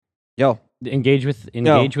Yo. Engage with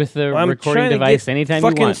the I'm recording trying to device get anytime you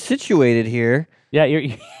fucking want. situated here. Yeah,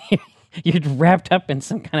 you're wrapped up in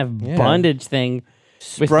some kind of bondage thing.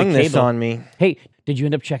 Sprung with the this cable. on me. Hey, did you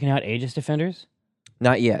end up checking out Aegis Defenders?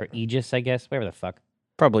 Not yet. Or Aegis, I guess. Whatever the fuck.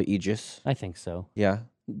 Probably Aegis. I think so. Yeah.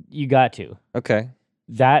 You got to. Okay.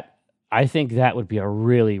 I think that would be a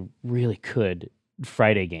really, really good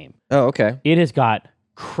Friday game. Oh, okay. It has got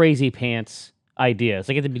crazy pants ideas.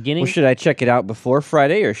 Like at the beginning. Well, should I check it out before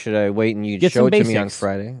Friday, or should I wait and you show it to me on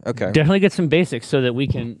Friday? Okay. Definitely get some basics so that we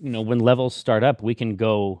can, when levels start up, we can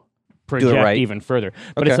go project even further.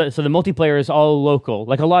 But so the multiplayer is all local,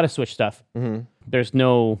 like a lot of Switch stuff. Mm-hmm.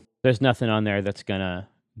 There's nothing on there that's gonna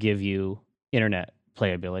give you internet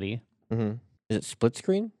playability. Mm-hmm. Is it split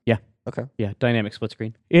screen? Yeah. Okay. Yeah, dynamic split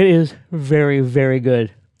screen. It is very, very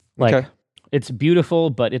good. Like it's beautiful,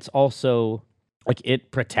 but it's also like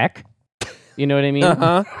it protect. You know what I mean?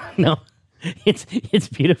 Uh-huh. No, it's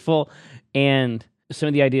beautiful, and some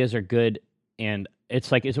of the ideas are good, and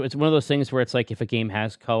it's like it's one of those things where it's like if a game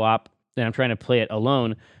has co-op and I'm trying to play it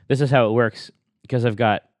alone, this is how it works because I've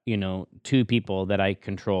got 2 people that I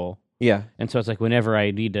control. Yeah, and so it's like whenever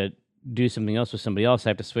I need to do something else with somebody else, I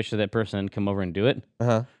have to switch to that person and come over and do it.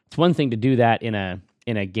 Uh-huh. It's one thing to do that in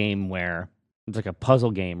a game where it's like a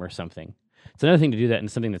puzzle game or something. It's another thing to do that in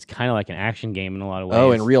something that's kind of like an action game in a lot of ways.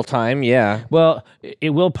 Oh, in real time, yeah. Well,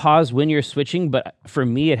 it will pause when you're switching, but for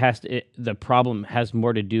me, the problem has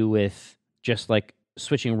more to do with just like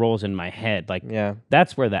switching roles in my head. Like,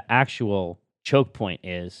 that's where the actual choke point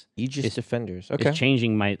is. Aegis Defenders. Okay. Is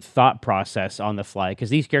changing my thought process on the fly because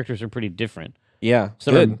these characters are pretty different. Yeah.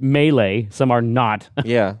 Some are melee, some are not.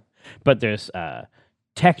 Yeah. But there's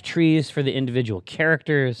tech trees for the individual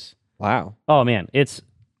characters. Wow. Oh man,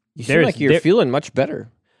 you seem like you're feeling much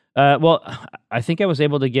better. Well, I think I was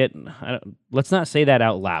able to get. Let's not say that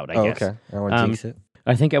out loud. I guess. Okay. I don't want to jinx it.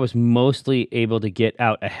 I think I was mostly able to get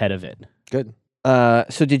out ahead of it. Good.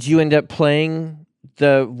 So did you end up playing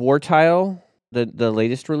the War Tile, the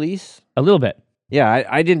latest release? A little bit. Yeah,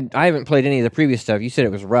 I didn't. I haven't played any of the previous stuff. You said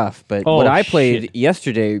it was rough, but what I played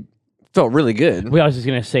yesterday felt really good. Well, I was just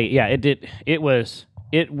gonna say, yeah, it did. It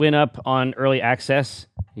went up on early access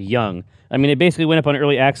young. I mean, it basically went up on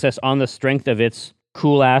early access on the strength of its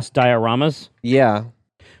cool-ass dioramas. Yeah.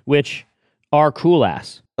 Which are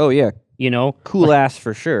cool-ass. Oh, yeah. Cool-ass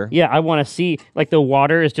for sure. Yeah, I want to see, like, the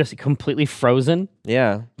water is just completely frozen.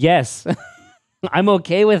 Yeah. Yes. I'm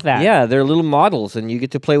okay with that. Yeah, they're little models, and you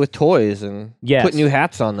get to play with toys and put new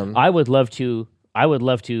hats on them. I would love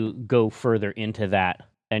to go further into that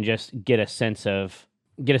and just get a sense of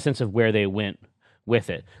where they went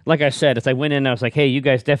with it. Like I said, as I went in, and I was like, hey, you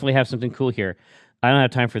guys definitely have something cool here. I don't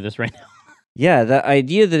have time for this right now. Yeah, the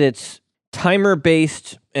idea that it's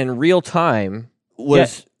timer-based and real-time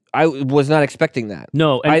was... I was not expecting that.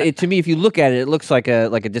 No. To me, if you look at it, it looks like a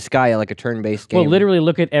Disgaea, like a turn-based game. Well, literally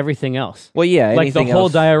look at everything else. Well, yeah, like the whole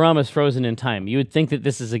diorama is frozen in time. You would think that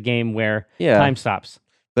this is a game where time stops.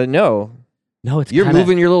 But no. No, you're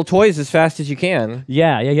moving your little toys as fast as you can.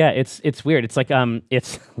 Yeah. It's weird. It's like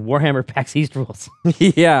it's Warhammer PAX East rules.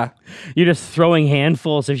 Yeah. You're just throwing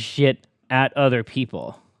handfuls of shit at other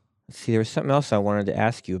people. See, there was something else I wanted to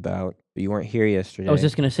ask you about, but you weren't here yesterday. I was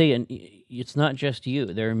just going to say, and it's not just you.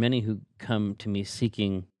 There are many who come to me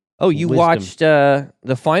seeking you wisdom. Watched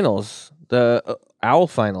the finals, the Owl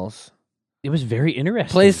finals. It was very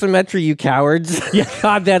interesting. Play Symmetry, you cowards. Yeah.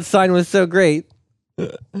 God, that sign was so great.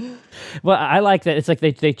 Well, I like that. It's like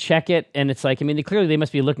they check it, and it's like, I mean, clearly they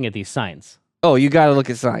must be looking at these signs. Oh, you got to look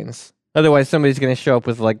at signs. Otherwise, somebody's going to show up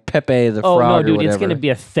with like Pepe the Frog. Oh no, dude, or it's going to be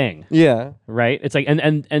a thing. Yeah, right. It's like,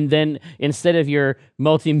 and then instead of your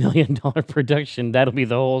multi-million-dollar production, that'll be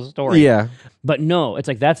the whole story. Yeah, but no, it's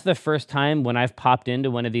like that's the first time when I've popped into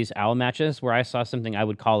one of these Owl matches where I saw something I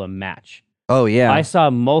would call a match. Oh yeah, I saw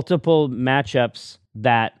multiple matchups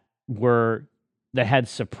that had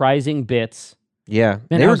surprising bits. Yeah,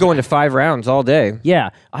 they were going to 5 rounds all day. Yeah,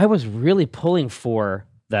 I was really pulling for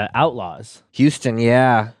the Outlaws. Houston,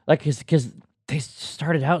 yeah. Like, because they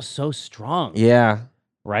started out so strong. Yeah.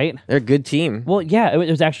 Right? They're a good team. Well, yeah, it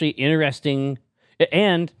was actually interesting.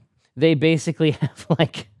 And they basically have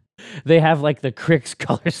the Crix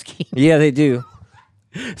color scheme. Yeah, they do.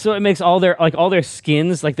 So it makes all their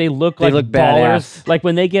skins, like they look ballers. Badass. Like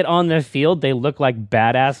when they get on the field, they look like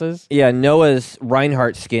badasses. Yeah, Noah's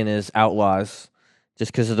Reinhardt skin is Outlaws.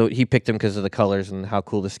 Just because he picked them because of the colors and how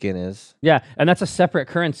cool the skin is. Yeah, and that's a separate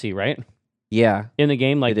currency, right? Yeah. In the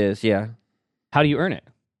game, like it is, yeah. How do you earn it?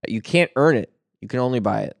 You can't earn it. You can only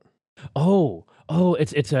buy it. Oh,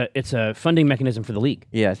 it's a funding mechanism for the league.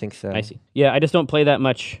 Yeah, I think so. I see. Yeah, I just don't play that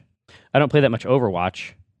much. I don't play that much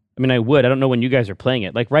Overwatch. I mean, I would. I don't know when you guys are playing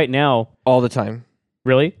it. Like right now, All the time.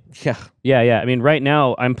 really? Yeah. Yeah. I mean, right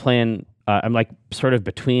now I'm playing. I'm like sort of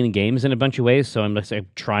between games in a bunch of ways. So I'm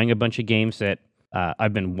like trying a bunch of games that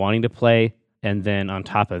I've been wanting to play, and then on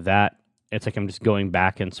top of that, it's like I'm just going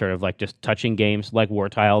back and sort of like just touching games like War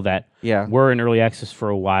Tile that Yeah. were in early access for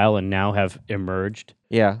a while and now have emerged.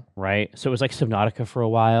 Yeah. Right. So it was like Subnautica for a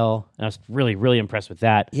while, and I was really, really impressed with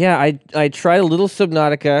that. Yeah, I tried a little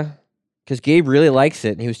Subnautica because Gabe really likes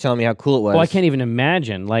it, and he was telling me how cool it was. Well, I can't even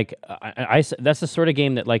imagine. Like, that's the sort of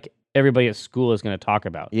game that like everybody at school is going to talk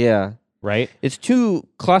about. Yeah. Right. It's too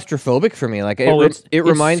claustrophobic for me. Like, it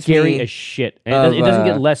reminds scary me as shit. And it doesn't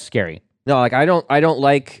get less scary. No, like I don't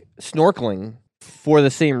like snorkeling for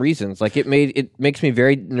the same reasons. Like it makes me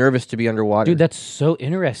very nervous to be underwater. Dude, that's so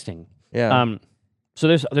interesting. Yeah. So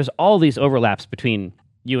there's all these overlaps between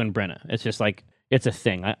you and Brenna. It's just like it's a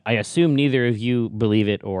thing. I assume neither of you believe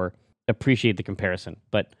it or appreciate the comparison,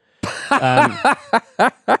 but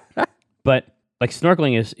but like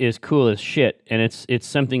snorkeling is cool as shit, and it's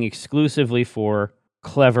something exclusively for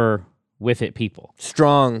clever with it people.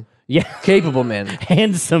 Strong, Yeah. capable men.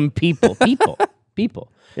 Handsome people.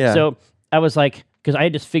 People. Yeah. So I was like, because I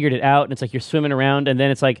had just figured it out, and it's like you're swimming around, and then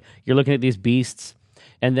it's like you're looking at these beasts,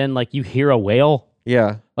 and then like you hear a whale.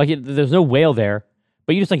 Yeah. Like there's no whale there,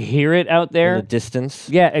 but you just like hear it out there. In the distance.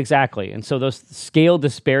 Yeah, exactly. And so those scale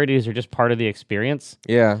disparities are just part of the experience.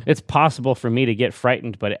 Yeah. It's possible for me to get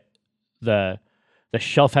frightened, but the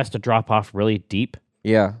shelf has to drop off really deep.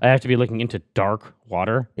 Yeah. I have to be looking into dark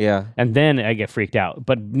water. Yeah. And then I get freaked out.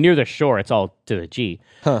 But near the shore, it's all to the G.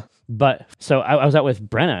 Huh. But so I was out with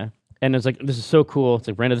Brenna, and it was like, this is so cool. It's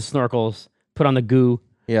like Brenna the snorkels, put on the goo.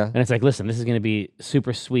 Yeah. And it's like, listen, this is going to be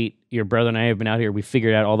super sweet. Your brother and I have been out here. We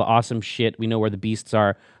figured out all the awesome shit. We know where the beasts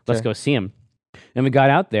are. Let's go see them. And we got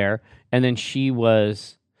out there, and then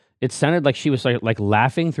it sounded like she was like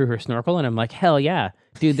laughing through her snorkel. And I'm like, hell yeah,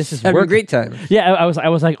 dude, this is having a great time. Yeah. I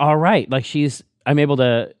was like, all right. Like this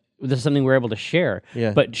is something we're able to share.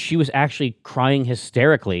 Yeah. But she was actually crying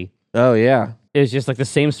hysterically. Oh yeah. It was just like the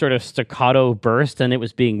same sort of staccato burst, and it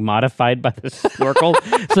was being modified by the snorkel.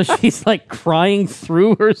 So she's like crying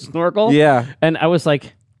through her snorkel. Yeah. And I was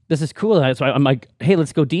like, this is cool. So I'm like, hey,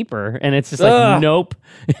 let's go deeper. And it's just like, nope.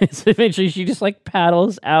 So eventually she just like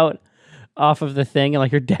paddles out off of the thing, and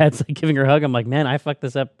like her dad's like giving her a hug. I'm like, man, I fucked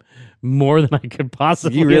this up more than I could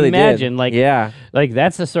possibly imagine. Did. Like, yeah. Like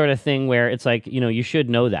that's the sort of thing where it's like, you should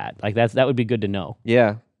know that. Like that would be good to know.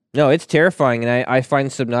 Yeah. No, it's terrifying, and I find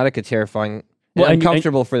Subnautica terrifying. Well,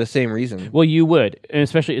 uncomfortable for the same reason. Well, you would, and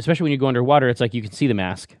especially when you go underwater, it's like you can see the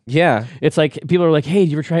mask. Yeah, it's like people are like, "Hey,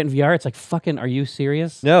 did you ever try it in VR?" It's like, "Fucking, are you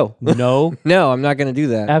serious?" No, no, no, I'm not going to do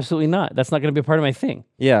that. Absolutely not. That's not going to be a part of my thing.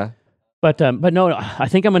 Yeah, but no,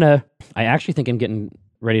 I actually think I'm getting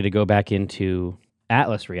ready to go back into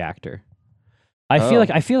Atlas Reactor. I feel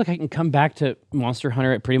like I can come back to Monster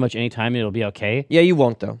Hunter at pretty much any time, and it'll be okay. Yeah, you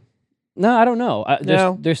won't though. No, I don't know.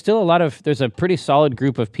 There's still there's a pretty solid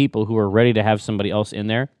group of people who are ready to have somebody else in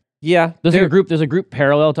there. Yeah. There's a group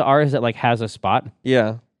parallel to ours that like has a spot.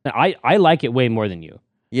 Yeah. I like it way more than you.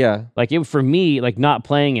 Yeah. Like for me, like not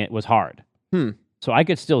playing it was hard. So I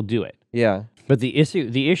could still do it. Yeah. But the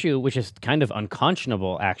issue, which is kind of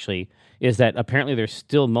unconscionable actually, is that apparently there's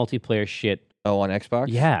still multiplayer shit. Oh, on Xbox?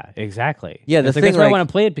 Yeah, exactly. Yeah, that's why I want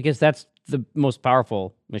to play it, because that's the most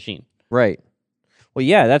powerful machine. Right. Well,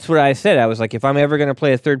 yeah, that's what I said. I was like, if I'm ever going to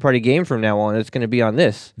play a third-party game from now on, it's going to be on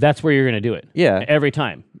this. That's where you're going to do it. Yeah. Every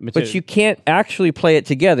time. But you can't actually play it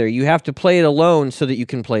together. You have to play it alone so that you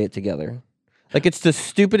can play it together. Like, it's the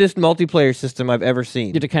stupidest multiplayer system I've ever seen.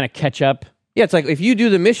 You have to kind of catch up. Yeah, it's like, if you do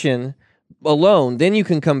the mission alone, then you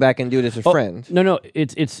can come back and do it as a friend. No,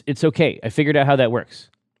 it's okay. I figured out how that works.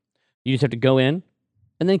 You just have to go in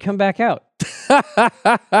and then come back out.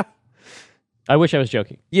 I wish I was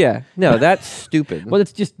joking. Yeah, no, that's stupid. Well,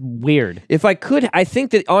 it's just weird. I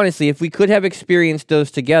think that honestly, if we could have experienced those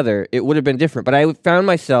together, it would have been different. But I found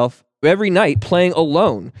myself every night playing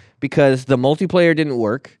alone because the multiplayer didn't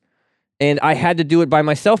work, and I had to do it by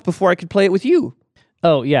myself before I could play it with you.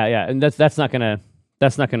 Oh yeah, and that's not gonna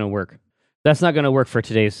work. That's not gonna work for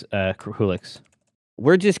today's Hulix.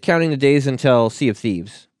 We're just counting the days until Sea of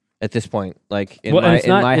Thieves at this point. Like in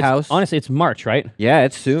my house. Honestly, it's March, right? Yeah,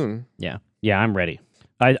 it's soon. Yeah, I'm ready.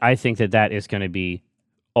 I think that is going to be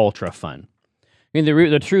ultra fun. I mean,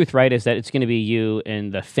 the truth, right, is that it's going to be you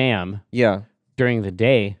and the fam. Yeah. During the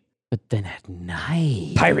day, but then at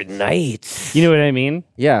night, pirate nights. You know what I mean?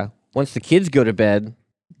 Yeah. Once the kids go to bed.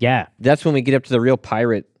 Yeah. That's when we get up to the real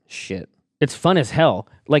pirate shit. It's fun as hell.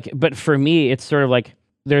 Like, but for me, it's sort of like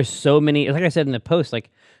there's so many. Like I said in the post, like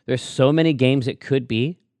there's so many games it could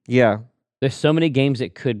be. Yeah. There's so many games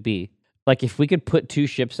it could be. Like, if we could put 2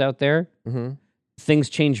 ships out there, things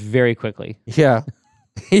change very quickly. Yeah.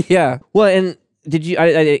 Yeah. Well, and did you?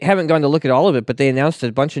 I haven't gone to look at all of it, but they announced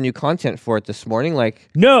a bunch of new content for it this morning. Like,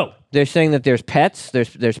 No! they're saying that there's pets,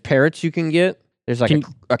 there's parrots you can get. There's like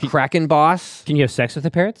a kraken boss. Can you have sex with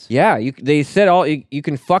the parrots? Yeah, they said you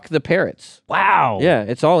can fuck the parrots. Wow. Yeah,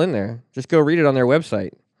 it's all in there. Just go read it on their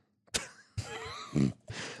website.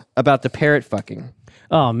 About the parrot fucking.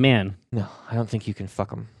 Oh, man. No, I don't think you can fuck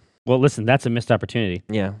them. Well, listen, that's a missed opportunity.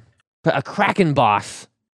 Yeah. But a kraken boss.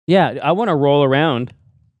 Yeah, I want to roll around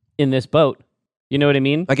in this boat. You know what I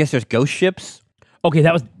mean? I guess there's ghost ships. Okay,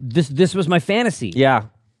 that was this was my fantasy. Yeah.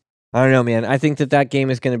 I don't know, man. I think that game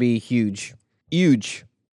is going to be huge. Huge.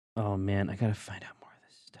 Oh, man, I got to find out more of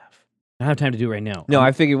this stuff. I don't have time to do it right now. No,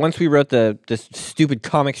 I figured once we wrote this stupid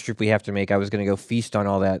comic strip we have to make, I was going to go feast on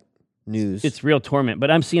all that news. It's real torment, but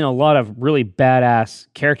I'm seeing a lot of really badass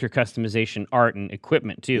character customization art and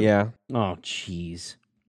equipment, too. Yeah. Oh, jeez.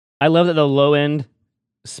 I love that the low-end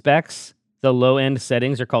specs, the low-end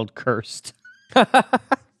settings are called cursed.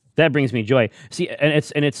 That brings me joy. See,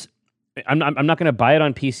 I'm not going to buy it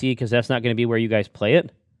on PC because that's not going to be where you guys play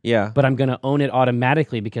it. Yeah. But I'm going to own it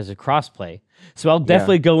automatically because of crossplay. So I'll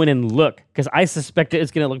definitely go in and look because I suspect it's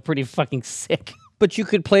going to look pretty fucking sick. But you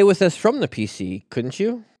could play with us from the PC, couldn't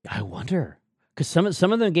you? I wonder. Because some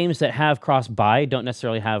of the games that have cross-buy don't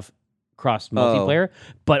necessarily have cross-multiplayer.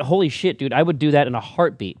 But holy shit, dude, I would do that in a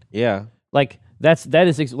heartbeat. Yeah. Like,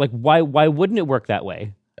 why wouldn't it work that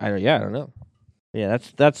way? I don't know. Yeah,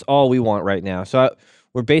 that's all we want right now. So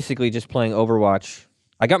we're basically just playing Overwatch.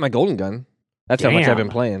 I got my golden gun. That's how much I've been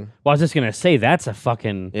playing. Well, I was just going to say, that's a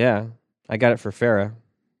fucking... Yeah, I got it for Farah.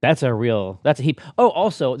 That's a heap. Oh,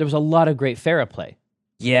 also, there was a lot of great Farah play.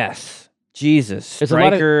 Yes. Jesus. There's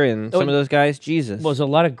Striker and some of those guys. Jesus. Well, there's a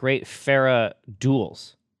lot of great Farah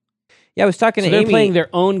duels. Yeah, I was talking to they're Amy. Playing their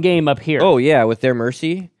own game up here. Oh, yeah, with their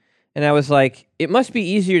Mercy. And I was like, it must be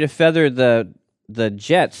easier to feather the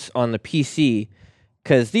jets on the PC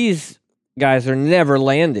because these guys are never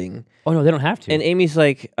landing. Oh, no, they don't have to. And Amy's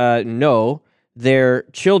like, no, they're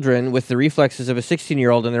children with the reflexes of a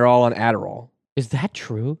 16-year-old and they're all on Adderall. Is that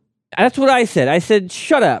true? That's what I said. I said,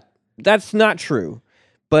 shut up. That's not true.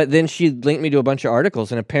 But then she linked me to a bunch of articles,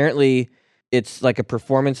 and apparently it's like a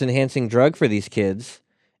performance-enhancing drug for these kids,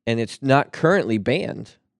 and it's not currently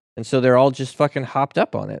banned. And so they're all just fucking hopped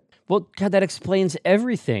up on it. Well, God, that explains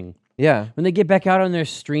everything. Yeah. When they get back out on their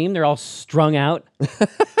stream, they're all strung out.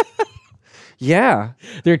 Yeah.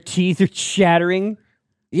 Their teeth are chattering.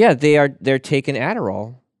 Yeah, they're taking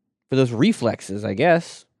Adderall for those reflexes, I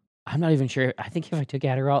guess. I'm not even sure. I think if I took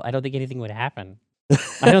Adderall, I don't think anything would happen.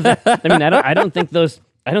 I don't think those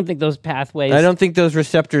pathways. I don't think those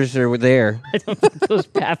receptors are there. I don't think those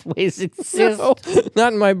pathways exist. No,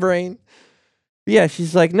 not in my brain. Yeah,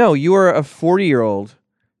 she's like, no, you are a 40-year-old.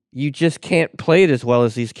 You just can't play it as well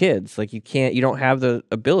as these kids. Like, you don't have the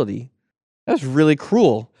ability. That's really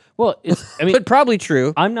cruel. Well, but probably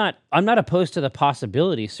true. I'm not opposed to the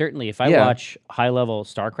possibility. Certainly, if I watch high-level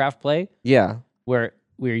StarCraft play, where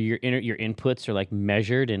your inputs are like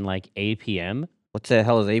measured in like APM. What the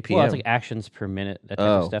hell is APM? Well, it's like actions per minute, that type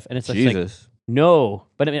of stuff. And it's Jesus. Like, no.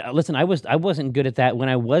 But I mean, listen, I wasn't good at that when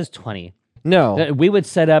I was 20. No. We would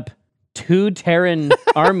set up 2 Terran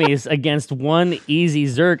armies against 1 easy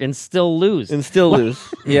Zerg and still lose.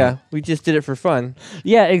 Yeah. We just did it for fun.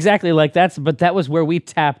 Yeah, exactly. Like but that was where we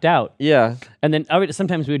tapped out. Yeah. And then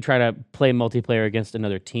sometimes we would try to play multiplayer against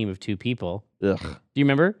another team of 2 people. Ugh. Do you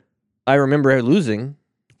remember? I remember losing.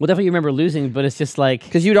 Well, definitely you remember losing, but it's just like...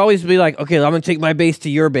 Because you'd always be like, okay, I'm going to take my base to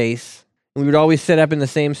your base. And we would always set up in the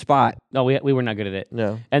same spot. No, we were not good at it.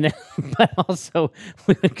 No. And then, but also,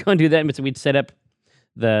 we would go and do that, so we'd set up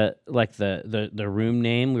the room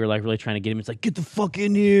name. We were like really trying to get him. It's like, get the fuck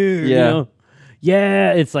in here. Yeah. You know?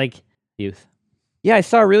 Yeah, it's like youth. Yeah, I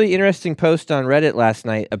saw a really interesting post on Reddit last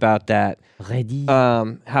night about that. Ready.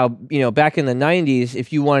 How, back in the 90s,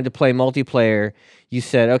 if you wanted to play multiplayer, you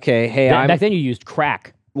said, okay, hey, back then you used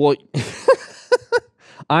crack. Well,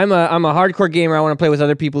 I'm a hardcore gamer. I want to play with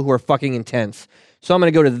other people who are fucking intense. So I'm going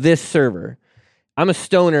to go to this server. I'm a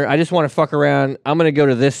stoner. I just want to fuck around. I'm going to go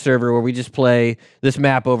to this server where we just play this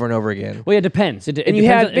map over and over again. Well, it depends.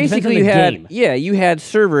 You had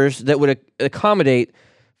servers that would accommodate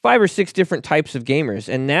 5 or 6 different types of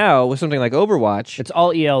gamers. And now with something like Overwatch, it's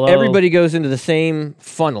all ELO. Everybody goes into the same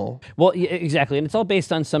funnel. Well, yeah, exactly. And it's all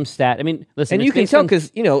based on some stat. I mean, listen. And you can tell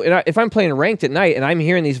because, if I'm playing ranked at night and I'm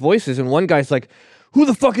hearing these voices and one guy's like, who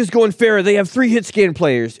the fuck is going Farah? They have 3 hit scan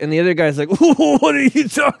players. And the other guy's like, what are you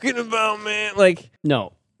talking about, man? Like,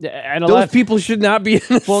 no, And a Those lot of, people should not be in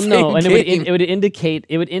the well, same no, and game. it would indicate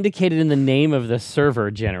it in the name of the server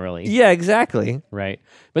generally. Yeah, exactly. Right.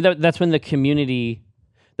 But that's when the community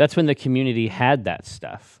had that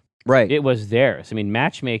stuff. Right. It was theirs. I mean,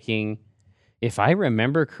 matchmaking, if I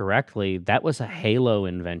remember correctly, that was a Halo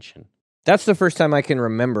invention. That's the first time I can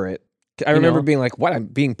remember it. I remember know? being like, what? I'm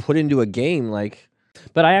being put into a game? Like,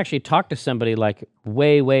 But I actually talked to somebody like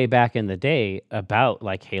way back in the day about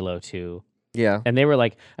like Halo 2. yeah. And they were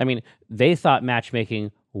like, I mean, they thought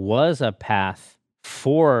matchmaking was a path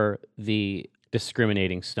for the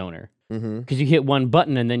discriminating stoner. Mm-hmm. Because you hit one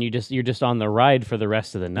button and then you're just on the ride for the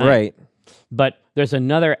rest of the night. Right. But there's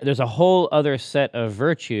a whole other set of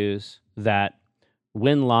virtues that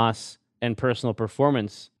win-loss and personal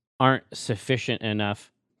performance aren't sufficient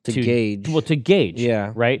enough To gauge. Well, to gauge.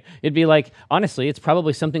 Yeah. Right? It'd be like, honestly, it's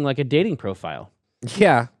probably something like a dating profile.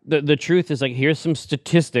 Yeah. The truth is like, here's some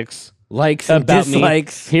statistics Likes and about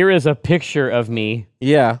dislikes. me. Here is a picture of me.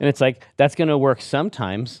 Yeah. And it's like, that's going to work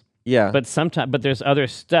sometimes, Yeah. but there's other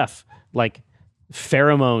stuff like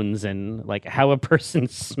pheromones and like how a person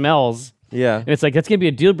smells. Yeah. And it's like, that's going to be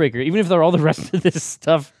a deal breaker. Even if all the rest of this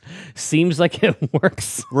stuff seems like it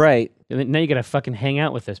works. Right. And then now you got to fucking hang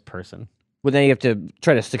out with this person. Well, then you have to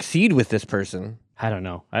try to succeed with this person. I don't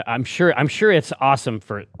know. I'm sure it's awesome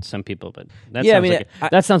for some people, but that Yeah, I sounds mean,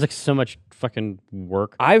 like that sounds like so much fucking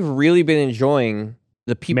work. I've really been enjoying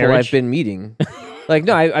the people Marriage? I've been meeting. Like,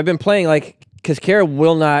 no, I've been playing, like, because Kara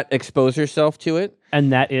will not expose herself to it.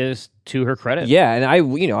 And that is to her credit. Yeah, and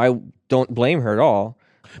I don't blame her at all.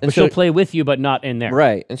 And But she'll play with you, but not in there.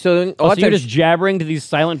 Right. And so then a Oh, lot so of you're times, just jabbering to these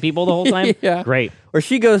silent people the whole time? Yeah. Great. or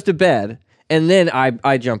she goes to bed, and then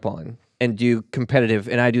I jump on and do competitive,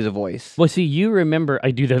 and I do the voice. Well, see, you remember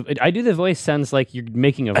I do the voice sounds like you're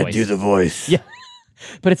making a voice. I do the voice. Yeah.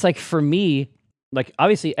 But it's like for me, like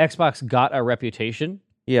obviously Xbox got a reputation,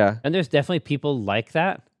 Yeah. and there's definitely people like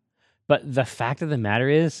that. But the fact of the matter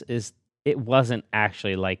is it wasn't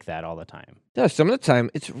actually like that all the time. No, some of the time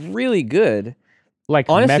it's really good. Like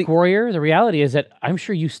Honestly- Mech Warrior, the reality is that I'm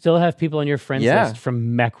sure you still have people on your friends Yeah. list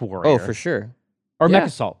from Mech Warrior. Oh, for sure. Or Yeah. Mech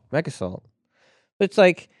Assault. Mech Assault. But it's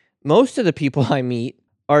like most of the people I meet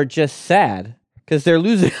are just sad because they're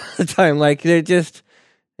losing all the time. Like they're just,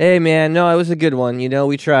 hey man, no, it was a good one. You know,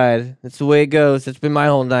 we tried. That's the way it goes. It's been my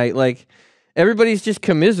whole night. Like everybody's just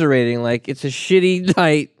commiserating. Like it's a shitty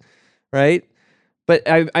night, right? But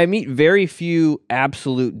I meet very few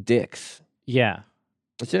absolute dicks. Yeah.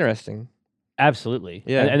 It's interesting. Absolutely.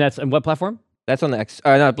 Yeah. And that's on what platform? That's on the X.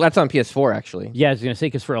 No, that's on PS4 actually. Yeah, I was gonna say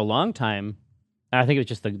because for a long time, I think it was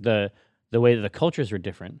just the way that the cultures were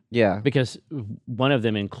different. Yeah. Because one of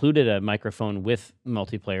them included a microphone with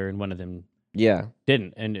multiplayer, and one of them Yeah.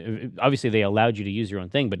 didn't. And obviously, they allowed you to use your own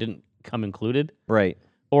thing, but didn't come included. Right.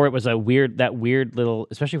 Or it was that weird little,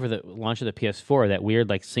 especially for the launch of the PS4, that weird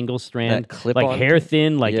like single strand, That clip like on hair thing?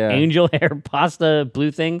 thin, like Yeah. angel hair pasta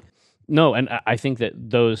blue thing. No, and I think that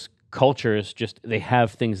those cultures they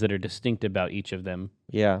have things that are distinct about each of them.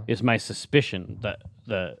 Yeah. Is my suspicion that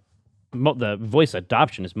the voice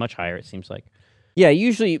adoption is much higher. It seems like. Yeah.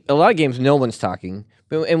 Usually, a lot of games, no one's talking,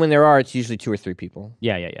 and when there are, it's usually 2 or 3 people.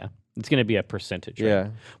 Yeah. It's going to be a percentage. Right? Yeah.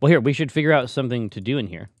 Well, here we should figure out something to do in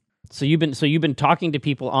here. So you've been talking to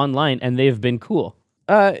people online, and they've been cool.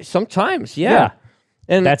 Sometimes, yeah.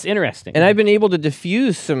 And That's interesting. and I've been able to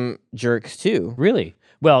diffuse some jerks too. really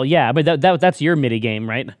well, yeah, but that's your midi game,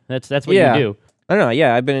 right? That's what Yeah. you do. I don't know.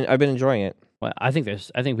 Yeah, I've been enjoying it. Well, I think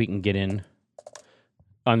we can get in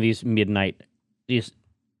on these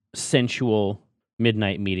sensual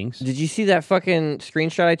midnight meetings. Did you see that fucking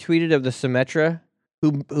screenshot I tweeted of the Symmetra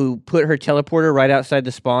who put her teleporter right outside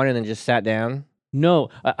the spawn and then just sat down? No,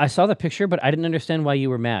 I saw the picture, but I didn't understand why you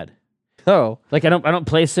were mad. Oh, Like I don't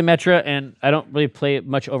play Symmetra, and I don't really play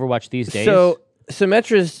much Overwatch these days. so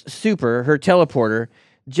Symmetra's super, her teleporter.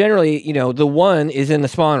 Generally, the one is in the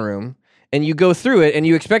spawn room, and you go through it, and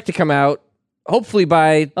you expect to come out. Hopefully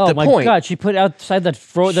by oh the my point. god, she put it outside the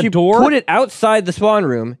She door. put it outside the spawn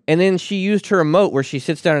room, and then she used her remote where she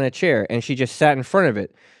sits down in a chair, and she just sat in front of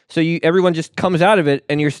it. So everyone just comes out of it,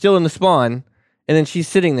 and you're still in the spawn, and then she's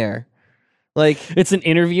sitting there. Like, It's an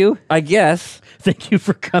interview. I guess. Thank you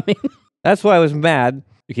for coming. That's why I was mad.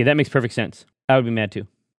 Okay, that makes perfect sense. I would be mad too.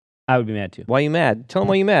 Why you mad? Tell them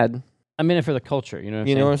why you mad. I'm in it for the culture. You know what I'm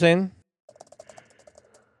You saying? know what I'm saying?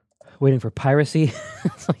 Waiting for piracy.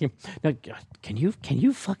 It's like, no, God, can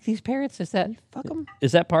you fuck these parrots? Is that Fuck them.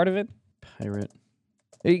 is that part of it? Pirate.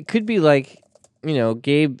 It could be like,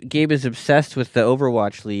 Gabe is obsessed with the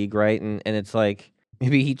Overwatch League, right? And it's like,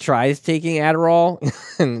 maybe he tries taking Adderall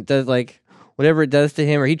and does like whatever it does to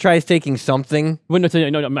him, or he tries taking something. Well,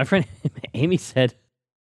 no, my friend Amy said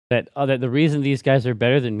that the reason these guys are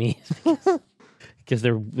better than me is because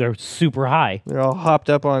they're super high. They're all hopped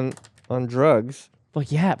up on drugs. Well,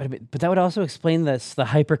 yeah, but that would also explain the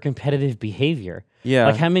hyper competitive behavior. Yeah.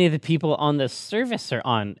 Like how many of the people on the service are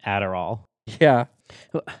on Adderall? Yeah.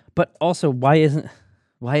 But also, why isn't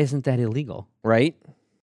that illegal? Right?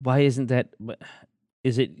 Why isn't that?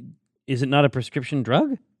 Is it not a prescription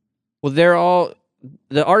drug? Well, they're all.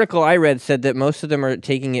 The article I read said that most of them are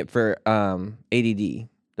taking it for ADD.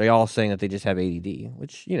 They're all saying that they just have ADD,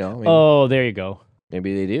 which Oh, there you go.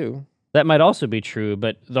 maybe they do. That might also be true,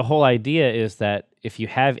 but the whole idea is that if you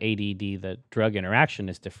have ADD, the drug interaction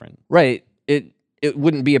is different. Right. It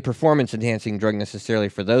wouldn't be a performance enhancing drug necessarily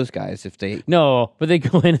for those guys if they. No, but they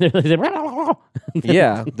go in and they're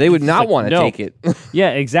Yeah, they would not want to take it.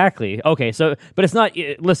 Yeah, exactly. Okay, so but it's not.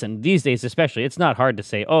 Listen, these days especially, it's not hard to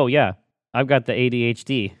say, "Oh yeah, I've got the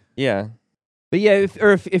ADHD." Yeah, but yeah,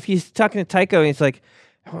 if he's talking to Tycho and he's like,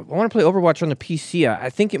 "I want to play Overwatch on the PC,"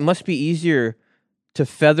 I think it must be easier to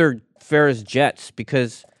feather Farah's jets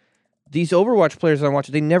because these Overwatch players I watch,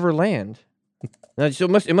 they never land. So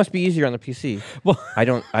it must be easier on the PC. Well, I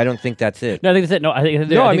don't think that's it. No, I think that's it. No, I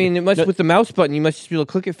think I mean it must with the mouse button. You must just be able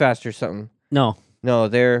to click it faster or something. No,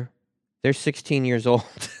 they're 16 years old,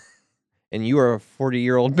 and you are a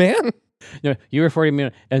 40-year-old man. No, you were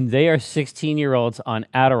 40 and they are 16-year-olds on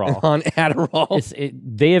Adderall. On Adderall,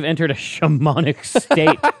 they have entered a shamanic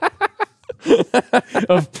state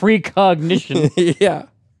of precognition. Yeah.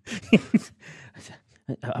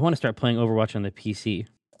 I want to start playing Overwatch on the PC.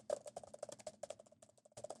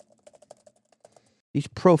 These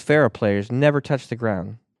pro Farah players never touch the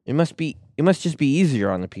ground. It must just be easier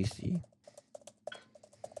on the PC.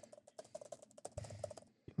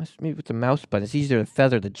 Maybe with the mouse button. It's easier to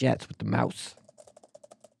feather the jets with the mouse.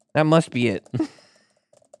 That must be it.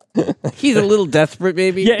 He's a little desperate,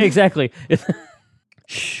 maybe. Yeah, exactly.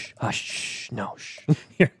 Shh, hush, shh, no, shh.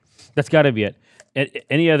 Here, that's got to be it.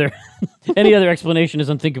 Any other explanation is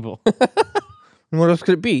unthinkable. What else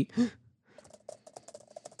could it be?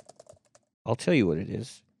 I'll tell you what it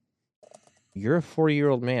is. You're a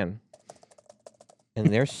 40-year-old man, and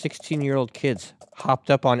they're 16-year-old kids hopped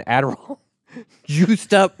up on Adderall,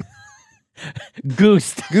 juiced up,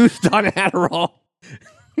 goosed on Adderall.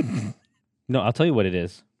 No, I'll tell you what it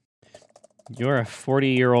is. You're a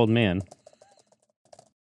 40-year-old man.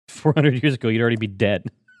 400 years ago, you'd already be dead.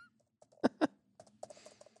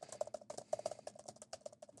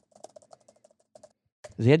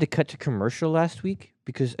 They had to cut to commercial last week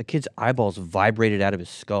because a kid's eyeballs vibrated out of his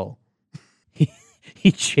skull.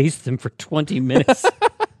 He chased them for 20 minutes.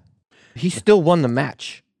 He still won the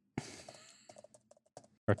match.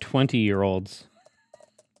 Or 20-year-olds.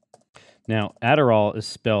 Now, Adderall is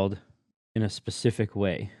spelled in a specific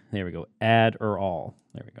way. There we go. Adderall.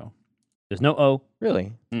 There we go. There's no O.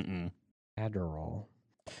 Really? Mm-mm. Adderall.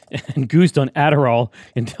 And goosed on Adderall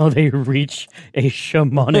until they reach a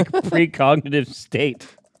shamanic precognitive state.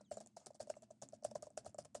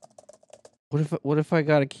 What if I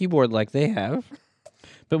got a keyboard like they have?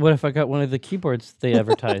 But what if I got one of the keyboards they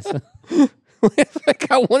advertise? What if I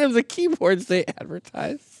got one of the keyboards they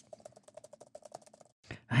advertise?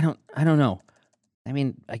 I don't know. I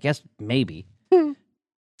mean, I guess maybe.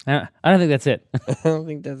 I don't think that's it. I don't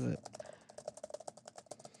think that's it.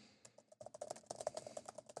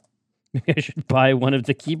 Maybe I should buy one of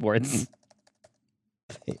the keyboards.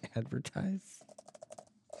 They advertise?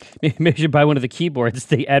 Maybe I should buy one of the keyboards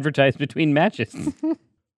they advertise between matches.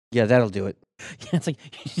 Yeah, that'll do it. Yeah, it's like,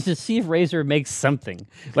 to see if Razer makes something.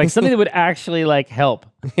 Like, something that would actually, like, help.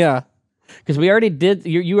 Yeah. Because we already did,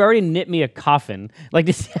 you already knit me a coffin. Like,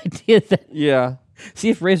 this idea that... Yeah. See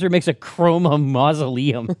if Razer makes a chroma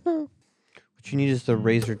mausoleum. What you need is the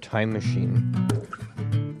Razer time machine.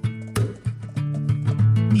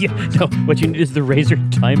 Yeah, no, what you need is the Razer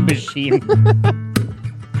time machine.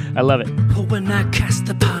 I love it. But when I cast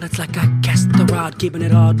the pot, it's like I cast the rod, keeping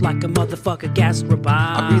it hard like a motherfucker gas robot.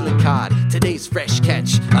 I'm reeling cod, today's fresh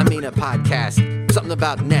catch. I mean a podcast, something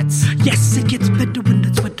about nets. Yes, it gets better when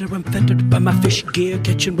it's winter. I'm fettered by my fish gear,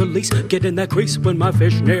 catch and release. Get in that crease when my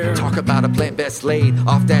fish near. Talk about a plant best laid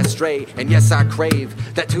off that stray. And yes, I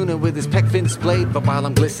crave that tuna with his peck fin splayed. But while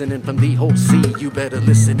I'm glistening from the whole sea, you better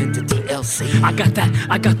listen into TLC. I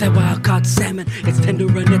got that wild caught salmon. It's tender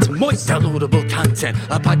and it's moist. Downloadable content,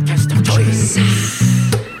 a podcast of choice.